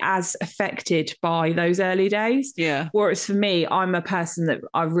not be as affected by those early days. Yeah. Whereas for me, I'm a person that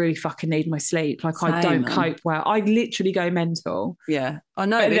I really fucking need my sleep. Like I don't cope well. I literally go mental. Yeah, I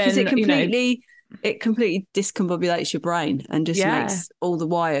know, because then, it completely discombobulates your brain and just makes all the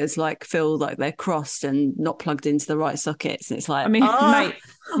wires like feel like they're crossed and not plugged into the right sockets. And it's like, mate,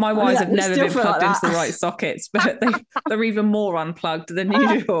 my wires have never been plugged into the right sockets, but they're even more unplugged than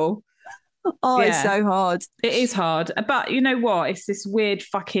usual. It's so hard. It is hard. But you know what? It's this weird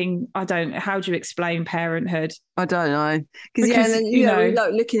fucking, how do you explain parenthood? I don't know. Because and then, you know,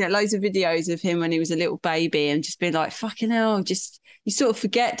 like looking at loads of videos of him when he was a little baby and just being like, fucking hell, you sort of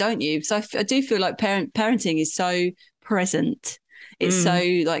forget, don't you? So I do feel like parenting is so present. It's so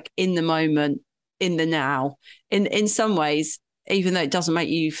like in the moment, in the now. In some ways, even though it doesn't make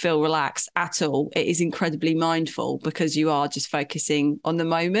you feel relaxed at all, it is incredibly mindful because you are just focusing on the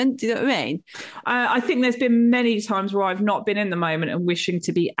moment. Do you know what I mean? I think there's been many times where I've not been in the moment and wishing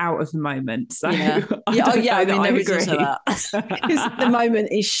to be out of the moment. So I mean, there is also that. Because the moment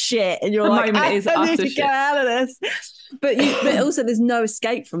is shit and you're like, I need to get out of this. But also there's no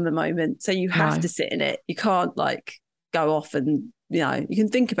escape from the moment. So you have to sit in it. You can't like go off and, you know, you can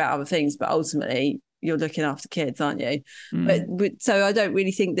think about other things, but ultimately you're looking after kids, aren't you? But so I don't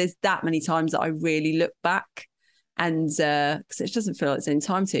really think there's that many times that I really look back, and because it doesn't feel like it's any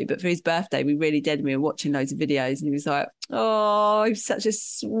time to. But for his birthday, we really did. We were watching loads of videos, and he was like, "Oh, he's such a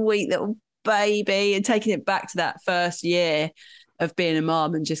sweet little baby," and taking it back to that first year of being a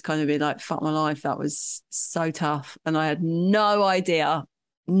mum and just kind of being like, "Fuck my life, that was so tough," and I had no idea.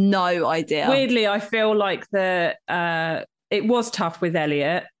 Weirdly, I feel like it was tough with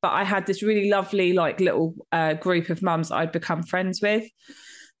Elliot, but I had this really lovely little group of mums I'd become friends with.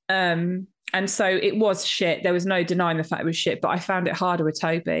 And so it was shit. There was no denying the fact it was shit, but I found it harder with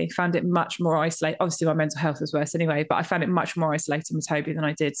Toby. Found it much more isolated. Obviously, my mental health was worse anyway, but I found it much more isolating with Toby than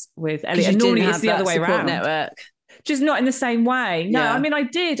I did with Elliot. And normally it's the other way around. Network. Just not in the same way. No, I mean, I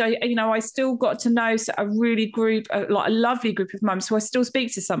did. I still got to know a really a lovely group of mums who I still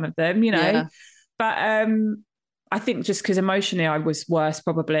speak to some of them, but I think just because emotionally I was worse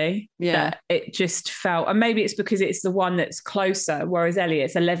probably. Yeah. It just felt, and maybe it's because it's the one that's closer, whereas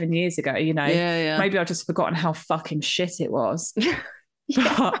Elliot's 11 years ago, Yeah. Maybe I've just forgotten how fucking shit it was.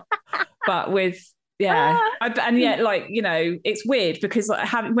 but with, it's weird because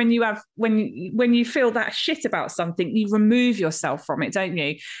when you feel that shit about something, you remove yourself from it, don't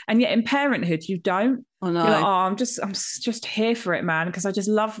you? And yet in parenthood, you don't. Oh, no. You're like, I'm just here for it, man, because I just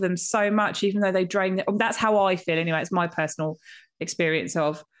love them so much, even though they drain. That's how I feel anyway. It's my personal experience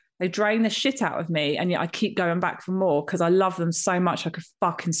of they drain the shit out of me, and yet I keep going back for more because I love them so much. I could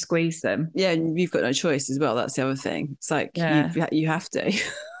fucking squeeze them. Yeah, and you've got no choice as well. That's the other thing. It's like you have to.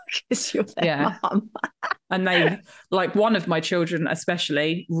 Because you're their mum. And they, one of my children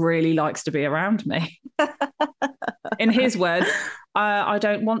especially, really likes to be around me. In his words, I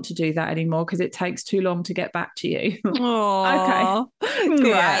don't want to do that anymore because it takes too long to get back to you. Okay. Great.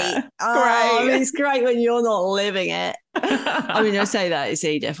 Yeah. Great. I mean, it's great when you're not living it. I mean, I say that it's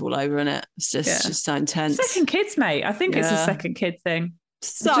E-Def all over, isn't it? It's just so intense. Second kids, mate. I think it's a second kid thing.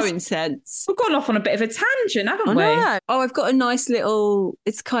 So intense. We've gone off on a bit of a tangent, haven't we? Oh, I've got a nice little,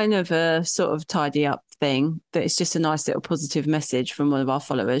 it's kind of a sort of tidy up thing, but it's just a nice little positive message from one of our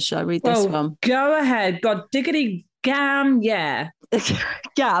followers. Shall I read this one? Go ahead. God diggity gam, yeah.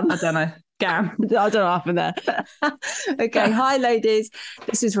 Gam? I don't know. Gam. I don't know what happened there. Okay. Hi, ladies.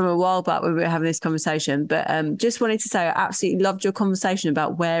 This is from a while back when we were having this conversation, but just wanted to say I absolutely loved your conversation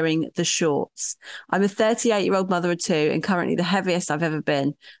about wearing the shorts. I'm a 38-year-old mother of two and currently the heaviest I've ever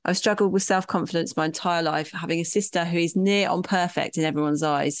been. I've struggled with self-confidence my entire life, having a sister who is near on perfect in everyone's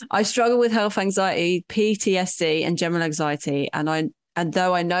eyes. I struggle with health anxiety, PTSD, and general anxiety, and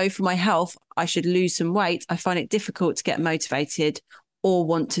though I know for my health I should lose some weight, I find it difficult to get motivated or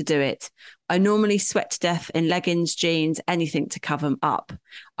want to do it. I normally sweat to death in leggings, jeans, anything to cover them up.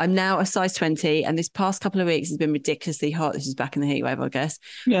 I'm now a size 20 and this past couple of weeks has been ridiculously hot. This is back in the heat wave, I guess.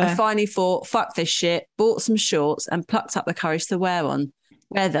 Yeah. I finally thought, fuck this shit, bought some shorts and plucked up the courage to wear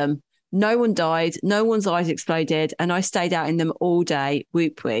them. No one died. No one's eyes exploded. And I stayed out in them all day.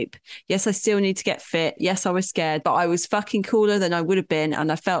 Whoop, whoop. Yes, I still need to get fit. Yes, I was scared, but I was fucking cooler than I would have been.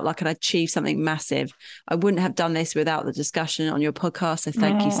 And I felt like I'd achieved something massive. I wouldn't have done this without the discussion on your podcast. So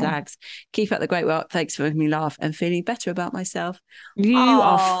thank you, Slags. Keep up the great work. Thanks for making me laugh and feeling better about myself. You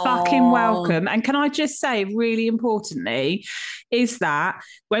are fucking welcome. And can I just say, really importantly, is that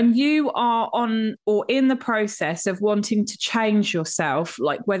when you are on or in the process of wanting to change yourself,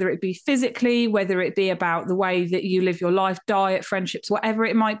 like whether it be physically, whether it be about the way that you live your life, diet, friendships, whatever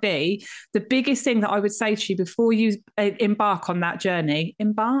it might be, the biggest thing that I would say to you before you embark on that journey,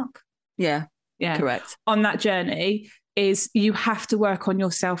 Yeah, correct. On that journey is you have to work on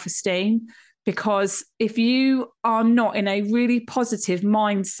your self-esteem, because if you are not in a really positive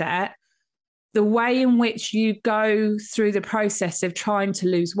mindset, the way in which you go through the process of trying to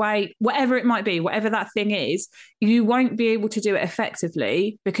lose weight, whatever it might be, whatever that thing is, you won't be able to do it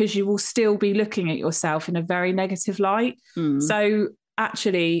effectively because you will still be looking at yourself in a very negative light. So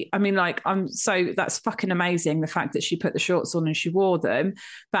actually, I mean, like, that's fucking amazing, the fact that she put the shorts on and she wore them.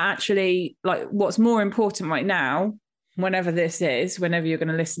 But actually, like, what's more important right now, whenever you're going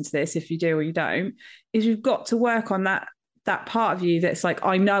to listen to this, if you do or you don't, is you've got to work on that part of you that's like,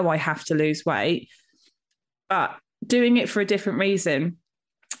 I know I have to lose weight, but doing it for a different reason.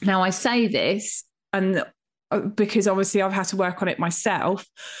 Now, I say this and because obviously I've had to work on it myself,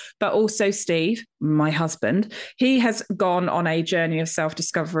 but also Steve, my husband, he has gone on a journey of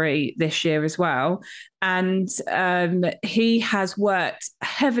self-discovery this year as well. And he has worked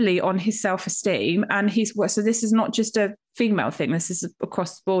heavily on his self-esteem, and so this is not just a female thing, this is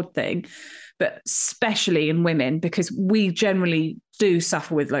across the board thing, but especially in women, because we generally do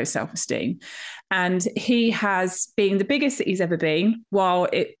suffer with low self-esteem. And he has been the biggest that he's ever been, while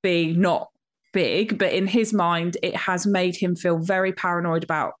it being not big, but in his mind, it has made him feel very paranoid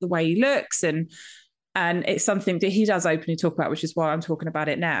about the way he looks. And it's something that he does openly talk about, which is why I'm talking about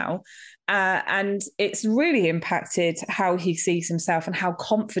it now. And it's really impacted how he sees himself and how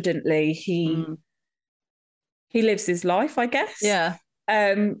confidently he lives his life, I guess. Yeah.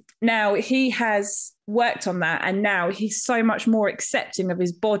 Now he has worked on that, and now he's so much more accepting of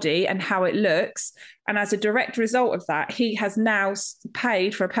his body and how it looks. And as a direct result of that, he has now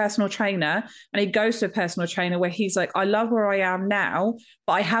paid for a personal trainer, and he goes to a personal trainer where he's like, I love where I am now,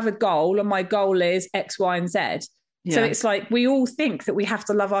 but I have a goal, and my goal is X, Y, and Z. Yeah. So it's like, we all think that we have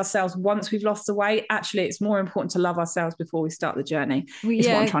to love ourselves once we've lost the weight. Actually, it's more important to love ourselves before we start the journey, is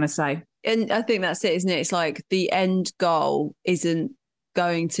what I'm trying to say. And I think that's it, isn't it? It's like the end goal isn't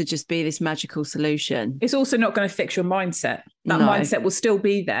going to just be this magical solution. It's also not going to fix your mindset. That mindset will still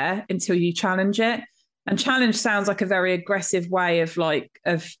be there until you challenge it. And challenge sounds like a very aggressive way of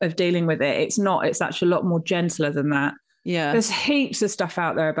dealing with it. It's not. It's actually a lot more gentler than that. Yeah. There's heaps of stuff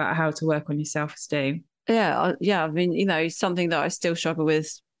out there about how to work on your self-esteem. Yeah. I mean, something that I still struggle with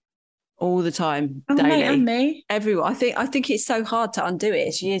all the time, daily. And me. Everyone. I think it's so hard to undo it.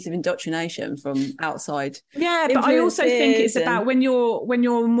 It's years of indoctrination from outside. Yeah, but I also think it's about when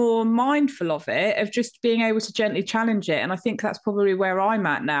you're more mindful of it, of just being able to gently challenge it. And I think that's probably where I'm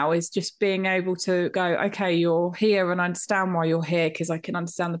at now, is just being able to go, okay, you're here and I understand why you're here, because I can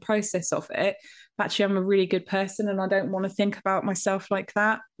understand the process of it. Actually, I'm a really good person and I don't want to think about myself like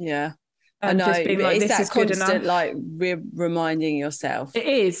that. Yeah. And just being like, this is good enough. Constant, like, reminding yourself. It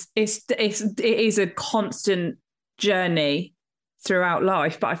is. It is a constant journey throughout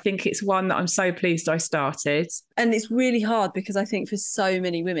life, but I think it's one that I'm so pleased I started. And it's really hard because I think for so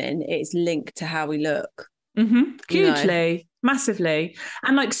many women, it's linked to how we look. Mm-hmm. Hugely, massively.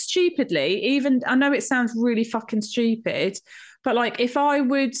 And like stupidly, even, I know it sounds really fucking stupid, but like if I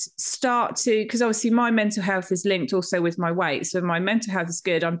would start to, because obviously my mental health is linked also with my weight. So my mental health is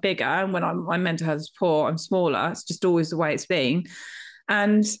good, I'm bigger. And when my mental health is poor, I'm smaller. It's just always the way it's been.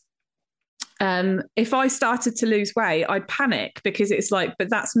 And if I started to lose weight, I'd panic, because it's like,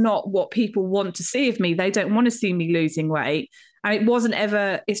 but that's not what people want to see of me. They don't want to see me losing weight. And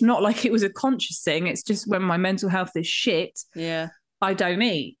it's not like it was a conscious thing. It's just when my mental health is shit, I don't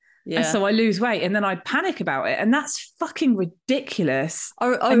eat. Yeah. And so I lose weight and then I panic about it. And that's fucking ridiculous. I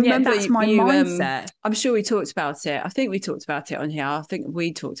remember that's my mindset. I'm sure we talked about it. I think we talked about it on here. I think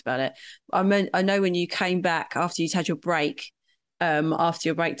we talked about it. I know when you came back after you'd had your break, after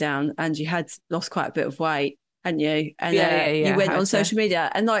your breakdown, and you had lost quite a bit of weight, hadn't you? And you went on social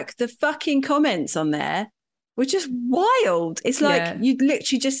media, and like the fucking comments on there were just wild. It's like you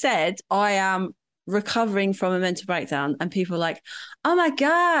literally just said, I am recovering from a mental breakdown, and people were like, oh my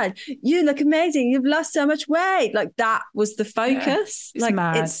God, you look amazing, you've lost so much weight. Like, that was the focus. It's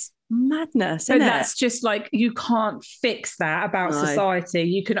mad. madness, So isn't that's just like, you can't fix that about society.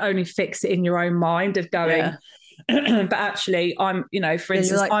 You can only fix it in your own mind of going, but actually I'm, for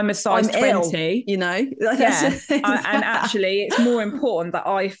instance, I'm a size 20, and actually it's more important that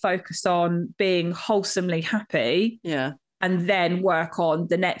I focus on being wholesomely happy. Yeah. And then work on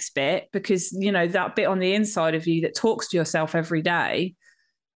the next bit, because, that bit on the inside of you that talks to yourself every day,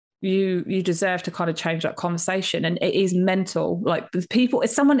 you deserve to kind of change that conversation. And it is mental. Like, if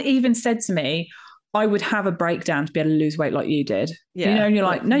someone even said to me, I would have a breakdown to be able to lose weight like you did. Yeah. And you're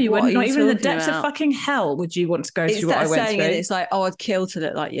like, no, you wouldn't. Not even in the depths of fucking hell would you want to go through what I went through. And it's like, oh, I'd kill to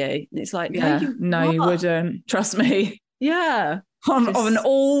look like you. And it's like, no, you wouldn't. Trust me. Yeah. Of an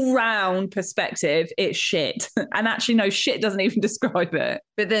all-round perspective, it's shit. And actually, no, shit doesn't even describe it.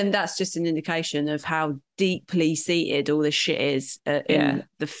 But then that's just an indication of how deeply seated all this shit is in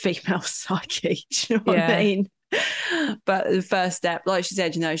the female psyche. Do you know what I mean? But the first step, like she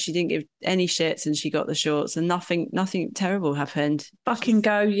said, she didn't give any shits and she got the shorts and nothing terrible happened. Fucking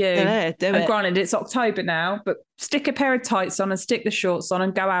go you. Yeah, do it. Granted, it's October now, but stick a pair of tights on and stick the shorts on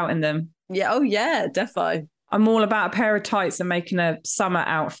and go out in them. Yeah, oh yeah, defo. I'm all about a pair of tights and making a summer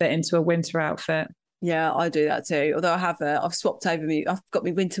outfit into a winter outfit. Yeah, I do that too. Although I've swapped over I've got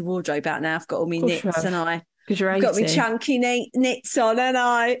my winter wardrobe out now. I've got all my knits and because you're 80. I've got my chunky knits on and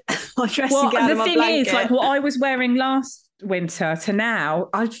my dressing gown and my thing blanket. is, like, what I was wearing last winter to now,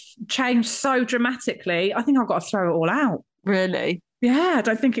 I've changed so dramatically. I think I've got to throw it all out. Really? Yeah, I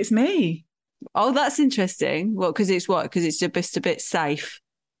don't think it's me. Oh, that's interesting. What? Because it's just a bit safe.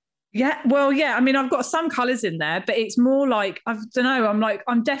 Yeah, well, yeah. I mean, I've got some colours in there, but it's more like, I don't know.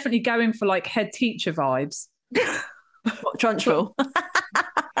 I'm definitely going for like head teacher vibes. What, Trunchbull?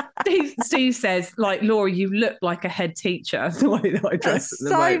 Steve says, like, Laura, you look like a head teacher. The way that I dress. So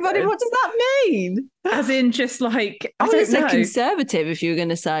funny. What does that mean? As in, just like, I would say conservative if you were going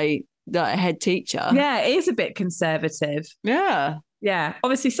to say that a head teacher. Yeah, it is a bit conservative. Yeah. Yeah.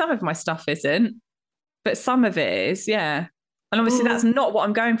 Obviously, some of my stuff isn't, but some of it is. Yeah. And obviously that's not what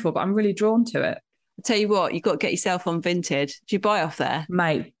I'm going for, but I'm really drawn to it. I'll tell you what, you've got to get yourself on Vinted. Do you buy off there?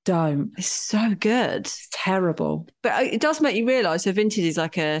 Mate, don't. It's so good. It's terrible. But it does make you realise, so Vinted is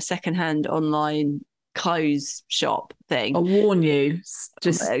like a second-hand online clothes shop thing. I warn you.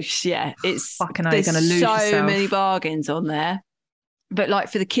 Just it's fucking you're going to lose so yourself. Many bargains on there. But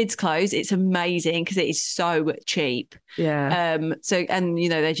like for the kids' clothes, it's amazing because it is so cheap. Yeah. So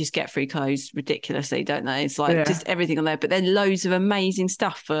they just get free clothes ridiculously, don't they? It's like just everything on there. But then loads of amazing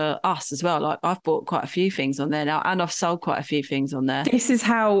stuff for us as well. Like I've bought quite a few things on there now, and I've sold quite a few things on there. This is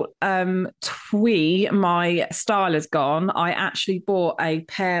how twee my style has gone. I actually bought a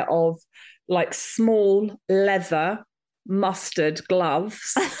pair of like small leather mustard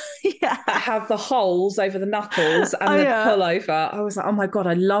gloves that have the holes over the knuckles and the pullover. I was like, oh my god,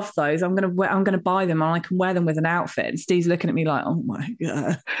 I love those. I'm gonna buy them and I can wear them with an outfit. And Steve's looking at me like, oh my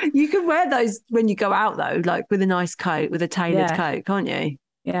god. You can wear those when you go out though, like with a nice coat, with a tailored coat, can't you?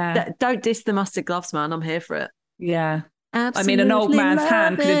 Yeah. Don't diss the mustard gloves, man. I'm here for it. Yeah. Absolutely. I mean, an old man's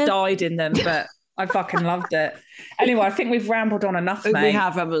hand could have died in them, but I fucking loved it. Anyway, I think we've rambled on enough, mate. We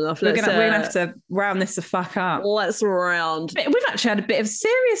have rambled enough. We're gonna have to round this the fuck up. Let's round. We've actually had a bit of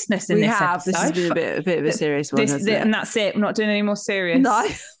seriousness in this episode. This has been a bit of a serious one, and that's it. We're not doing any more serious. No.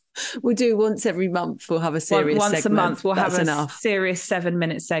 We'll do once every month. We'll have a serious once segment. a month. We'll have a serious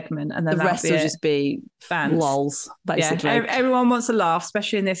 7-minute segment, and then the rest will just be lols. Basically, everyone wants a laugh,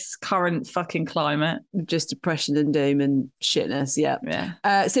 especially in this current fucking climate. Just depression and doom and shitness.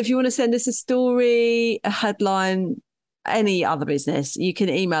 Yeah. So if you want to send us a story, a headline, any other business, you can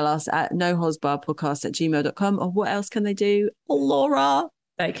email us at noholesbarredpodcast@gmail.com. Or what else can they do, Laura?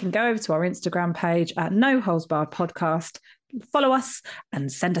 They can go over to our Instagram page at noholesbarredpodcast. Follow us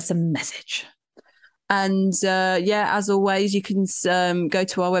and send us a message. And as always, you can go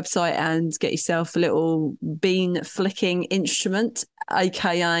to our website and get yourself a little bean flicking instrument,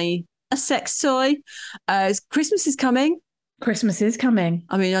 aka a sex toy. Christmas is coming. Christmas is coming.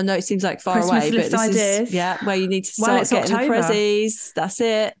 I mean, I know it seems like far Christmas away, but ideas. Where you need to start getting the prezzies. That's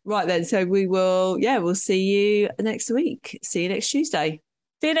it. Right then. So we'll see you next week. See you next Tuesday.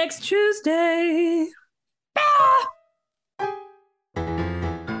 See you next Tuesday. Ah!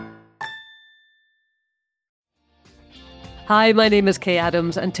 Hi, my name is Kay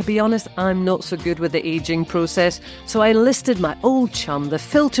Adams, and to be honest, I'm not so good with the ageing process, so I enlisted my old chum, the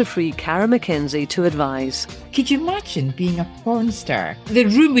filter-free Cara McKenzie, to advise. Could you imagine being a porn star? The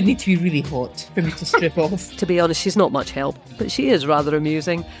room would need to be really hot for me to strip off. To be honest, she's not much help, but she is rather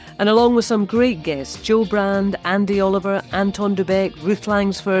amusing. And along with some great guests, Joe Brand, Andy Oliver, Anton Dubeck, Ruth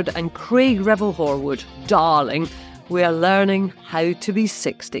Langsford and Craig Revel Horwood, darling, we are learning how to be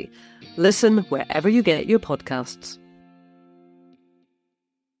 60. Listen wherever you get your podcasts.